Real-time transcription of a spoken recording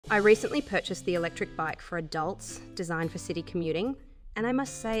I recently purchased the electric bike for adults, designed for city commuting, and I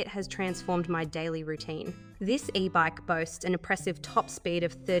must say it has transformed my daily routine. This e-bike boasts an impressive top speed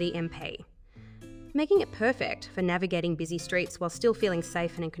of 30 mph, making it perfect for navigating busy streets while still feeling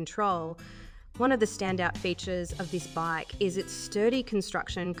safe and in control. One of the standout features of this bike is its sturdy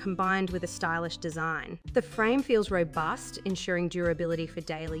construction combined with a stylish design. The frame feels robust, ensuring durability for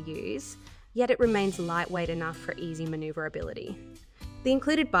daily use, yet it remains lightweight enough for easy maneuverability. The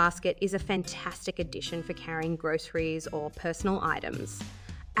included basket is a fantastic addition for carrying groceries or personal items,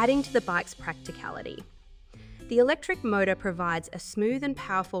 adding to the bike's practicality. The electric motor provides a smooth and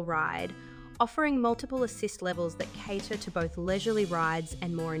powerful ride, offering multiple assist levels that cater to both leisurely rides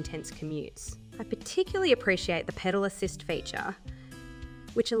and more intense commutes. I particularly appreciate the pedal assist feature,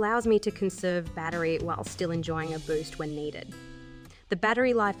 which allows me to conserve battery while still enjoying a boost when needed. The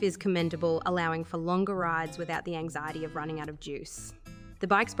battery life is commendable, allowing for longer rides without the anxiety of running out of juice. The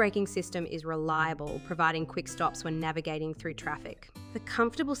bike's braking system is reliable, providing quick stops when navigating through traffic. The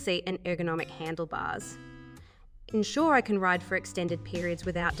comfortable seat and ergonomic handlebars ensure I can ride for extended periods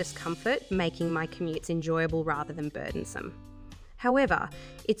without discomfort, making my commutes enjoyable rather than burdensome. However,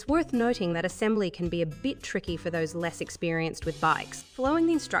 it's worth noting that assembly can be a bit tricky for those less experienced with bikes. Following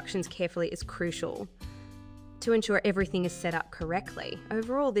the instructions carefully is crucial to ensure everything is set up correctly.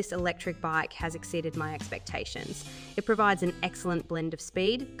 Overall, this electric bike has exceeded my expectations. It provides an excellent blend of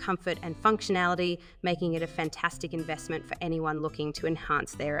speed, comfort, and functionality, making it a fantastic investment for anyone looking to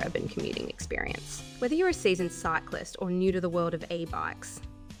enhance their urban commuting experience. Whether you're a seasoned cyclist or new to the world of e-bikes,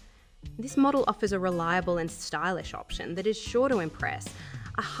 this model offers a reliable and stylish option that is sure to impress.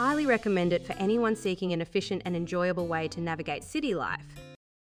 I highly recommend it for anyone seeking an efficient and enjoyable way to navigate city life.